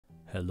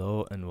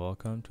Hello and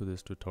welcome to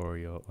this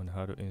tutorial on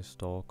how to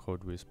install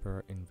Code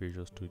Whisperer in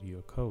Visual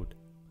Studio Code.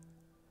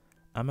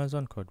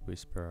 Amazon Code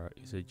Whisperer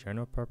is a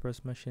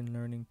general-purpose machine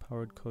learning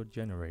powered code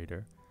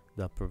generator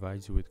that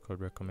provides you with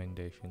code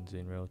recommendations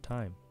in real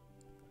time.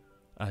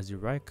 As you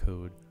write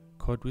code,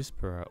 Code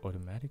Whisperer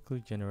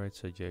automatically generates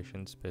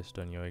suggestions based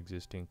on your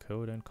existing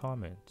code and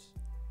comments.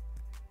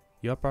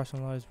 Your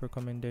personalized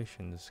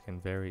recommendations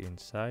can vary in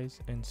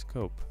size and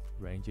scope,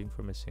 ranging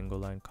from a single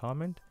line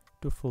comment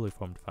to fully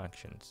formed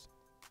functions.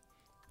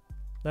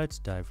 Let's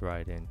dive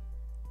right in.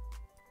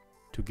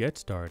 To get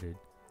started,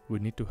 we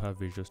need to have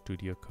Visual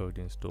Studio Code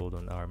installed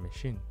on our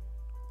machine.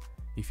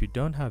 If you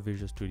don't have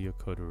Visual Studio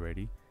Code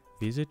already,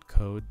 visit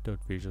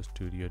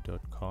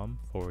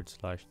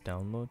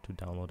code.visualstudio.com/download to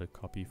download a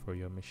copy for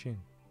your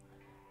machine.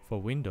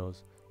 For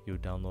Windows, you'll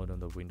download on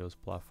the Windows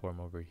platform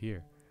over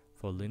here.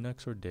 For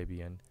Linux or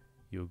Debian,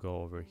 you'll go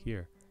over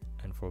here.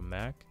 And for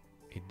Mac,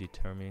 it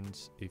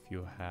determines if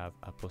you have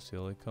Apple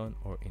Silicon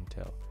or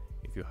Intel.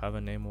 If you have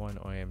an M1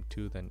 or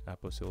M2, then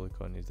Apple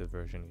Silicon is the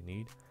version you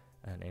need,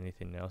 and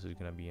anything else is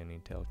going to be an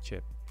Intel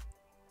chip.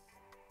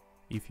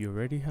 If you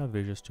already have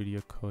Visual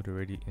Studio Code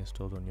already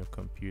installed on your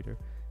computer,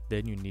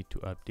 then you need to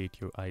update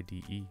your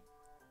IDE.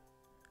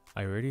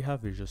 I already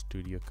have Visual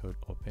Studio Code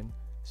open,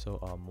 so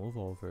I'll move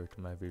over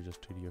to my Visual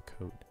Studio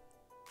Code.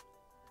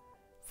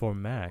 For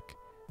Mac,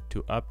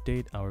 to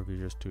update our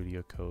Visual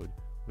Studio Code,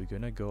 we're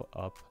going to go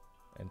up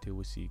until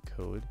we see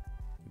Code.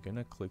 We're going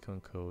to click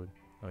on Code,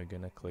 and we're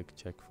going to click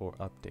Check for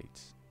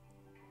Updates.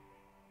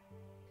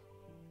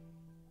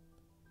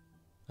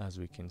 As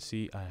we can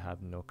see, I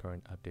have no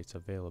current updates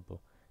available.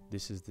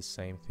 This is the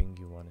same thing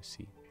you want to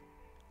see.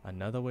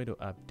 Another way to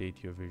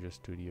update your Visual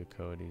Studio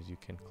Code is you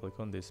can click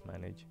on this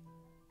Manage,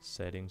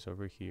 Settings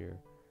over here,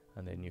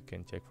 and then you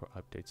can check for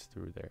updates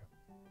through there.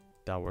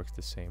 That works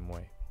the same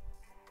way.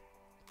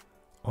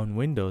 On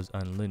Windows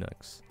and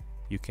Linux,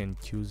 you can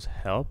choose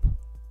Help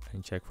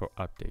and check for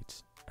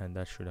updates, and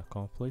that should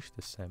accomplish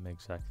the same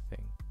exact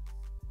thing.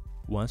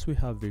 Once we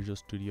have Visual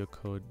Studio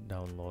Code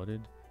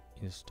downloaded,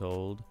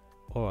 installed,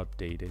 or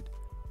updated,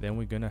 then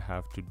we're gonna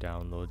have to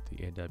download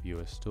the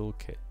AWS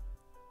Toolkit.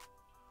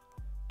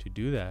 To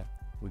do that,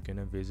 we're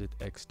gonna visit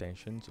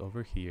Extensions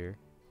over here,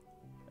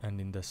 and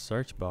in the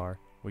search bar,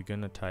 we're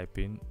gonna type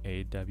in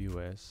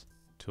AWS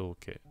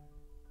Toolkit.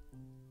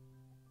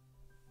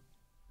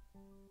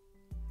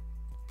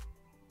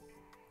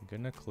 We're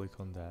gonna click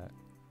on that,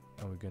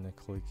 and we're gonna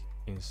click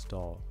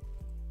Install.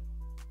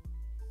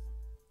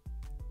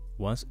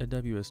 Once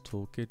AWS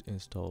Toolkit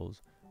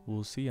installs,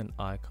 we'll see an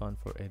icon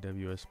for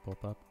AWS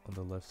pop up on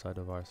the left side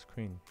of our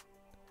screen.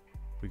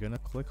 We're gonna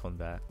click on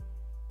that.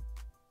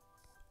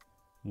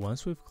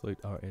 Once we've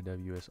clicked our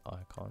AWS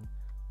icon,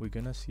 we're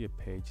gonna see a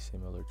page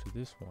similar to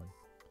this one.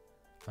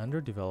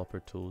 Under Developer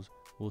Tools,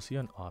 we'll see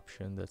an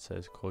option that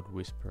says Code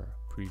Whisperer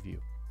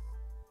Preview.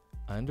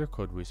 Under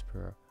Code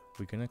Whisperer,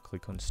 we're gonna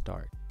click on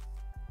Start.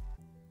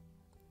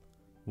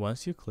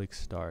 Once you click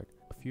Start,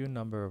 a few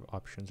number of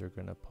options are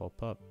gonna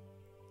pop up.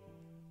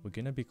 We're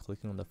gonna be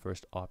clicking on the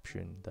first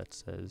option that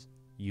says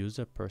Use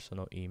a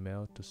personal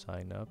email to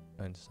sign up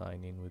and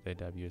sign in with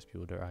AWS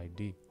Builder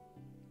ID.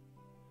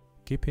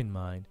 Keep in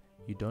mind,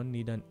 you don't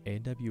need an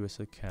AWS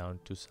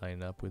account to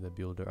sign up with a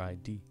Builder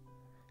ID.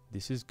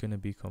 This is gonna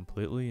be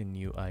completely a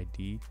new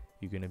ID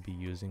you're gonna be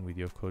using with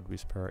your Code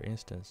Whisperer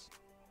instance.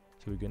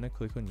 So we're gonna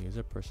click on Use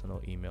a personal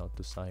email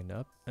to sign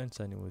up and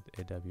sign in with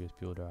AWS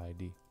Builder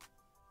ID.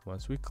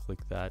 Once we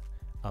click that,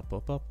 a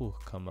pop-up will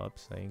come up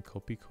saying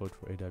copy code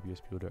for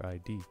AWS Builder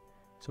ID.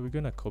 So we're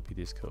gonna copy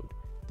this code.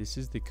 This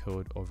is the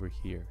code over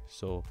here.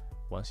 So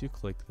once you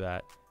click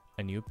that,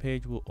 a new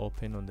page will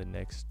open on the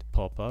next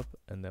pop-up,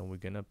 and then we're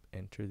gonna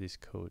enter this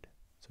code.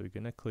 So we're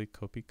gonna click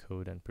copy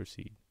code and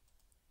proceed.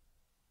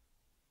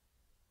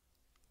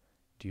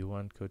 Do you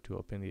want code to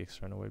open the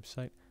external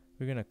website?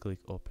 We're gonna click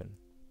open.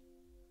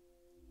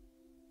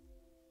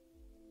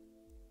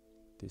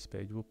 This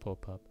page will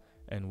pop up,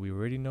 and we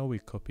already know we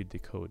copied the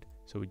code,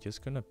 so we're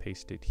just gonna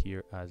paste it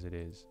here as it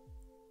is,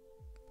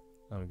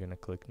 and we're gonna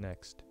click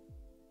next.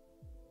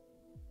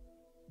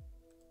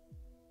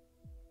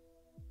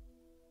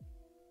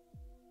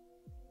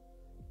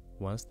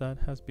 Once that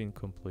has been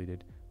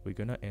completed, we're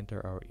gonna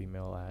enter our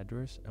email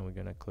address, and we're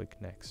gonna click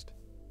next.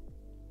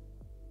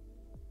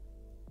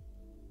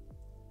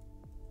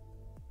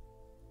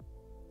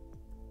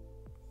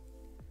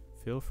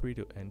 Feel free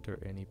to enter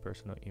any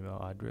personal email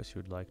address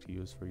you'd like to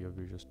use for your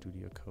Visual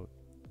Studio Code.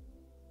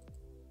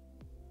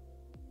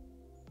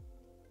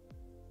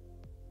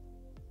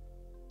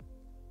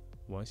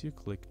 Once you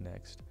click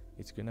next,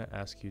 it's gonna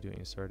ask you to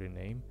insert a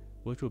name,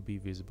 which will be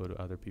visible to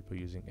other people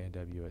using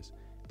AWS.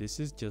 This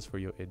is just for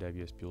your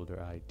AWS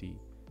Builder ID,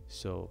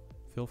 so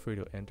feel free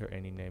to enter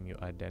any name you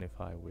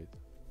identify with.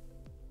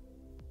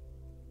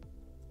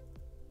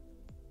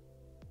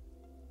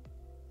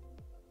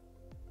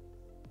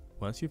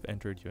 Once you've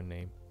entered your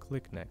name,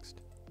 click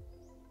Next.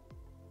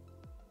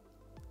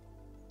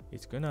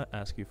 It's gonna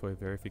ask you for a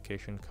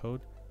verification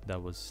code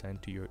that was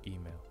sent to your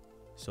email.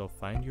 So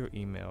find your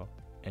email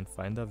and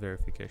find the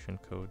verification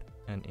code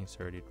and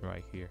insert it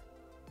right here.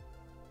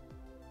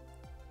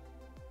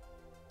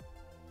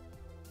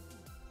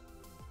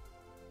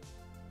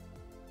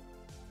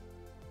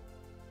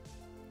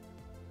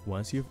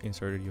 Once you've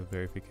inserted your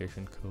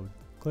verification code,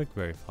 click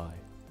verify.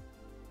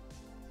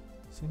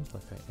 Seems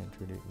like I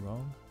entered it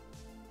wrong.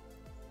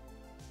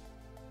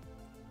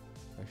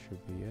 That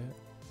should be it.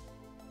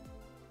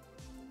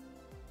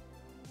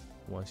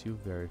 Once you've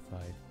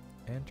verified,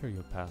 enter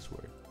your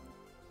password.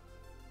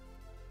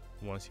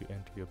 Once you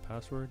enter your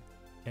password,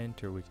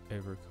 enter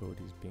whichever code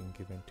is being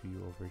given to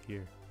you over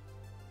here.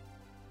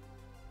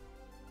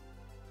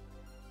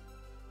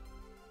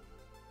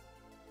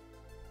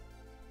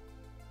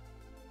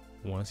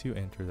 Once you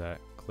enter that,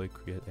 click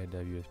Create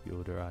AWS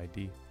Builder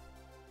ID.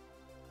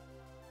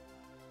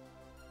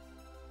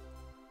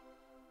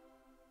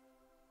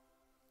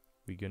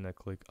 We're gonna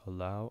click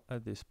Allow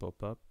at this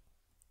pop-up.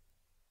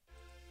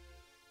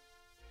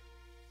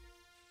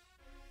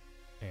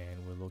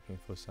 And we're looking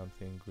for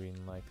something green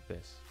like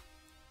this.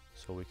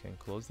 So we can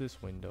close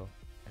this window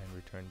and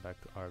return back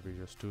to our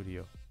Visual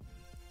Studio.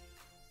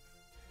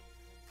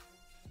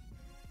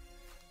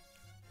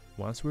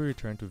 Once we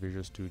return to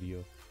Visual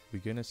Studio, we're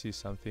gonna see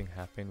something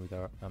happen with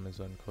our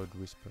Amazon Code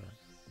Whisperer.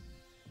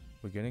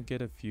 We're gonna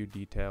get a few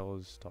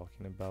details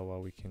talking about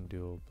what we can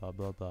do, blah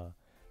blah blah,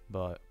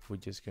 but we're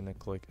just gonna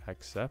click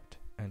Accept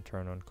and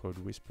turn on Code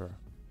Whisperer.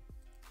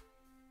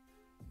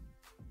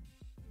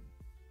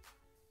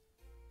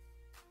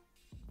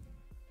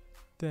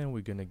 Then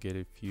we're gonna get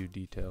a few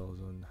details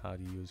on how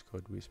to use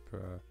Code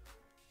Whisperer,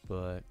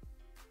 but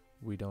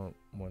we don't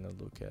want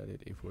to look at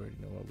it if we already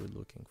know what we're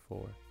looking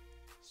for.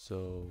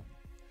 So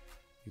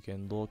you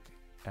can look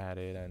at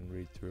it and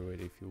read through it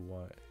if you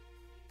want.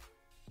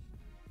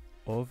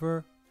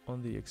 Over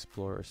on the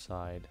Explorer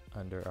side,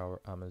 under our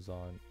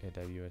Amazon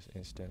AWS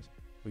instance,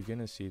 we're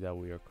gonna see that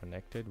we are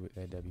connected with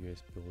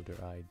AWS Builder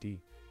ID.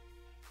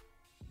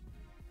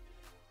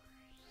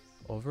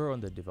 Over on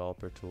the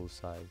Developer Tools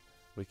side,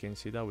 we can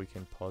see that we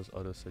can pause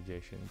auto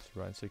suggestions,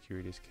 run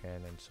security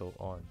scan, and so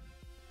on.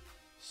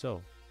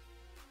 So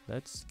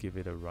let's give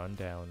it a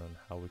rundown on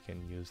how we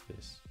can use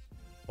this.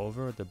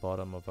 Over at the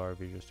bottom of our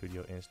Visual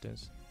Studio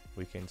instance,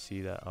 we can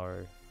see that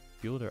our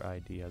Builder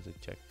ID has a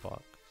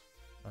checkbox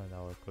and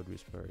our Code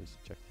Whisperer is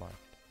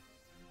checkmarked.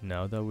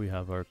 Now that we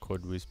have our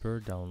Code Whisperer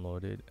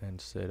downloaded and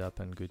set up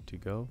and good to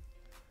go,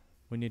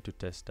 we need to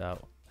test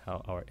out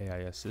how our AI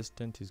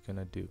assistant is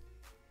gonna do.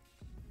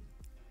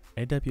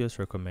 AWS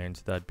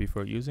recommends that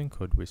before using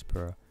Code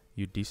Whisperer,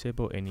 you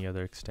disable any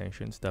other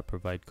extensions that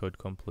provide code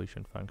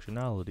completion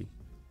functionality.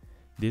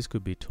 These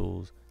could be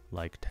tools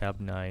like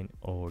Tab9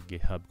 or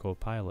GitHub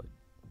Copilot.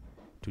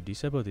 To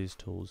disable these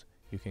tools,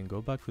 you can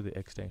go back to the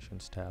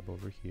Extensions tab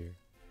over here.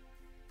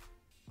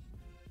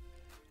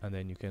 And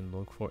then you can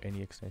look for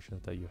any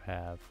extensions that you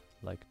have,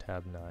 like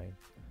Tab9.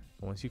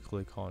 Once you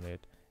click on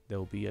it, there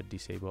will be a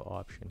disable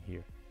option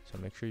here. So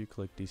make sure you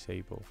click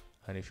disable,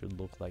 and it should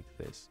look like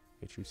this.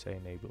 It should say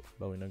enable,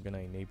 but we're not gonna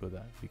enable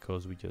that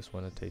because we just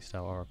want to test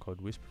out our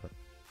Code Whisperer.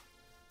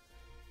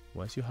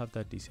 Once you have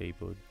that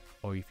disabled,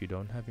 or if you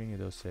don't have any of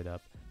those set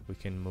up, we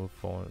can move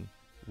on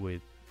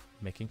with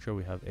making sure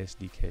we have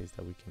SDKs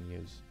that we can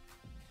use.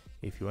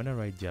 If you want to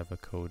write Java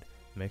code,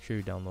 make sure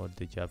you download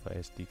the Java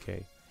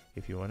SDK.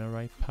 If you want to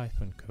write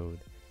Python code,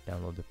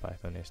 download the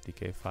Python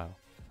SDK file.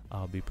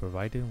 I'll be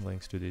providing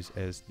links to these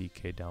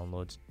SDK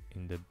downloads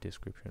in the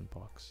description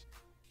box.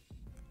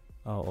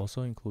 I'll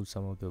also include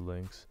some of the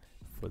links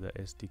for the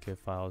SDK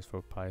files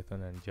for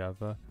Python and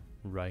Java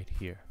right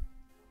here.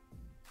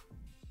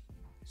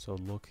 So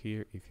look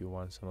here if you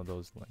want some of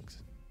those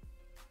links.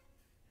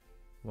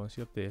 Once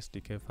you have the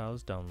SDK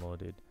files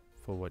downloaded,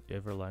 for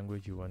whatever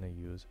language you want to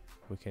use,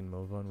 we can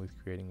move on with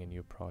creating a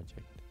new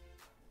project.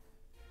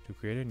 To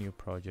create a new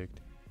project,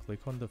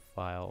 click on the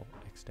file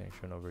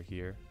extension over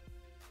here,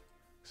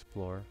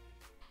 Explore.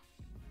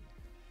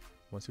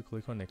 Once you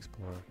click on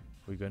Explore,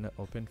 we're gonna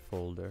open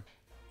folder,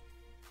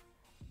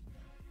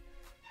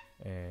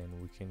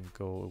 and we can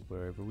go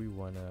wherever we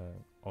wanna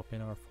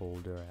open our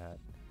folder at,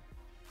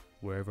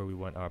 wherever we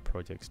want our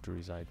projects to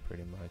reside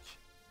pretty much.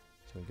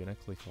 So we're gonna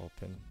click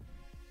open.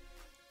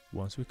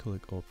 Once we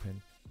click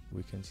open,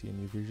 we can see a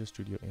new Visual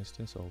Studio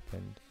instance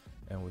opened,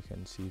 and we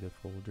can see the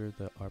folder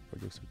that our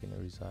projects are going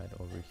to reside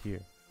over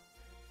here.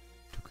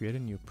 To create a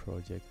new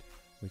project,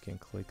 we can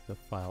click the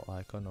file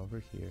icon over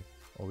here,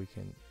 or we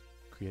can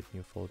create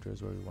new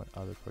folders where we want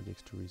other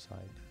projects to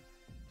reside.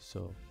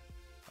 So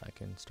I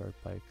can start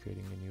by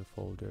creating a new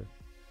folder.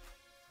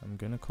 I'm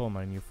going to call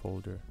my new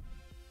folder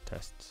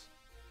tests.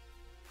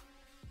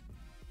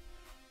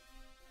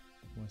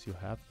 Once you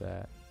have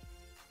that,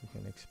 we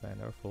can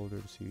expand our folder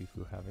to see if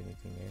we have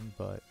anything in,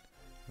 but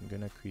I'm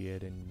gonna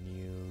create a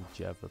new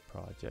Java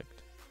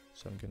project.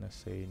 So I'm gonna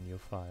say new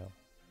file,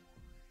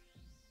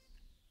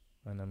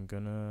 and I'm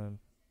gonna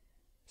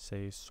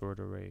say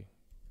sortarray.java.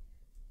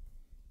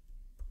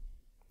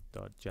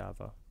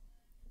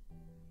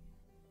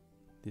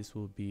 This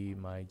will be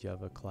my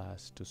Java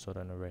class to sort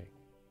an array.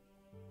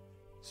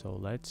 So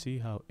let's see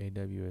how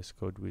AWS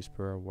Code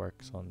Whisperer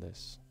works on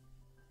this.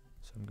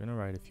 So I'm gonna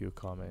write a few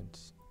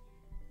comments.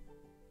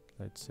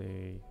 Let's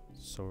say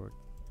sort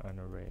an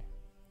array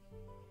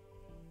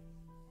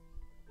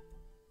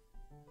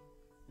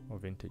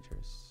of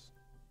integers.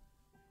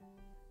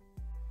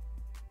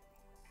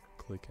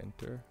 Click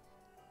enter.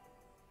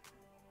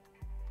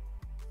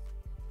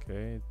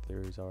 Okay,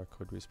 there's our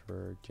Code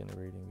Whisperer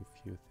generating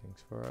a few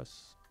things for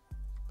us.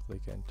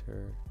 Click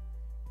enter.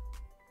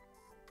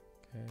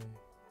 Okay,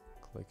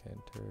 click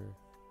enter.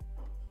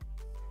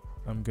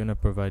 I'm gonna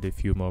provide a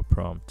few more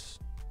prompts.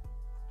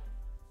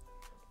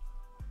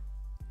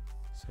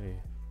 Say,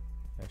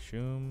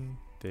 assume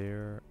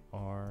there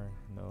are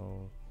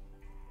no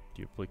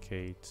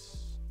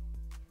duplicates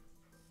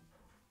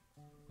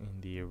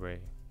in the array.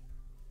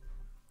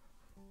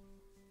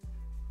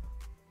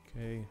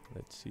 Okay,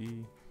 let's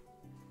see.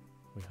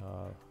 We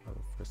have our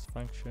first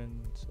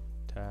function, so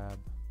tab,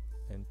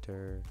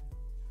 enter,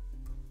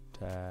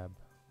 tab,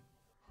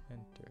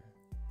 enter.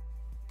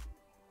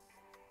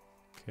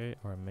 Okay,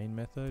 our main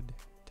method,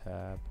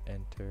 tab,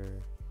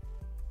 enter,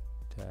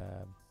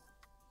 tab,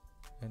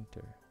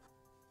 enter.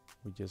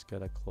 We just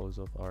gotta close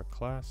off our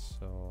class,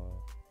 so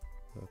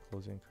the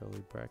closing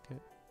curly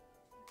bracket.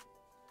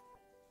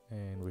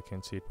 And we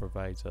can see it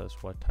provides us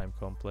what time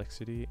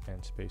complexity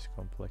and space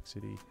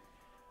complexity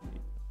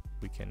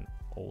we can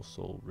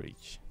also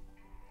reach.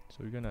 So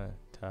we're gonna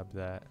tab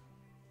that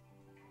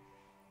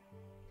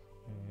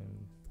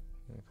and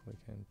click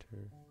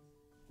enter.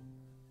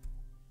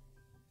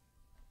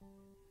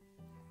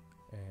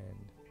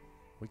 And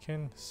we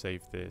can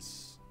save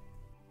this.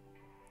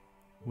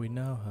 We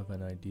now have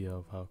an idea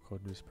of how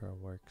Code Whisperer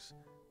works.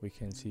 We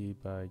can see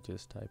by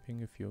just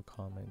typing a few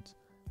comments,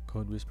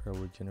 Code Whisperer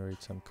will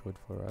generate some code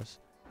for us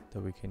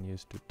that we can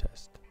use to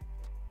test.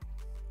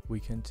 We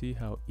can see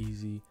how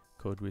easy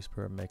Code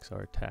Whisperer makes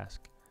our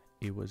task.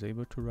 It was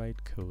able to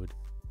write code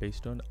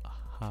based on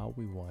how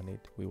we want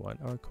it. We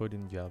want our code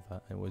in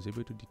Java, and was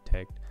able to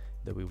detect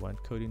that we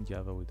want code in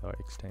Java with our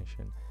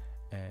extension,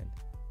 and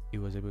it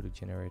was able to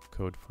generate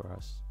code for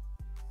us.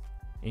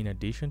 In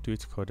addition to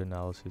its code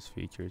analysis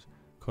features,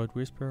 Code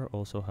Whisperer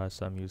also has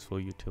some useful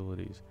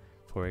utilities.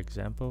 For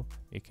example,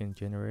 it can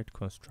generate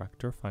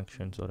constructor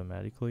functions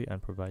automatically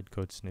and provide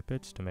code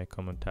snippets to make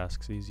common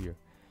tasks easier.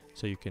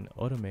 So you can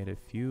automate a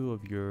few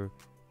of your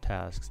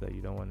tasks that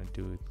you don't want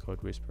to do with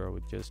Code Whisperer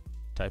with just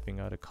typing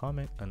out a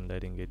comment and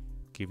letting it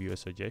give you a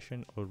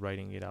suggestion or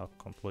writing it out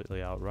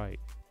completely outright.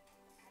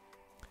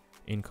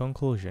 In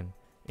conclusion,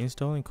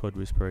 installing Code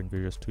Whisperer in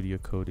Visual Studio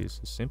Code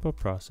is a simple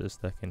process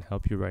that can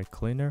help you write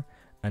cleaner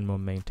and more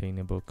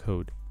maintainable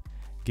code.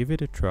 Give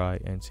it a try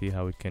and see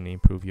how it can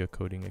improve your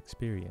coding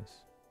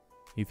experience.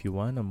 If you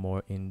want a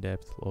more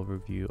in-depth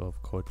overview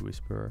of Code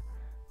Whisperer,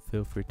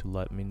 feel free to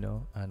let me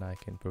know and I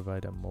can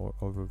provide a more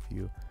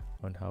overview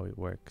on how it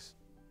works.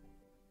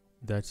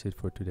 That's it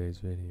for today's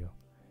video.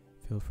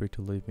 Feel free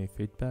to leave me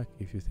feedback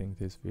if you think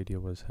this video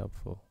was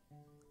helpful.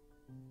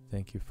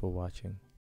 Thank you for watching.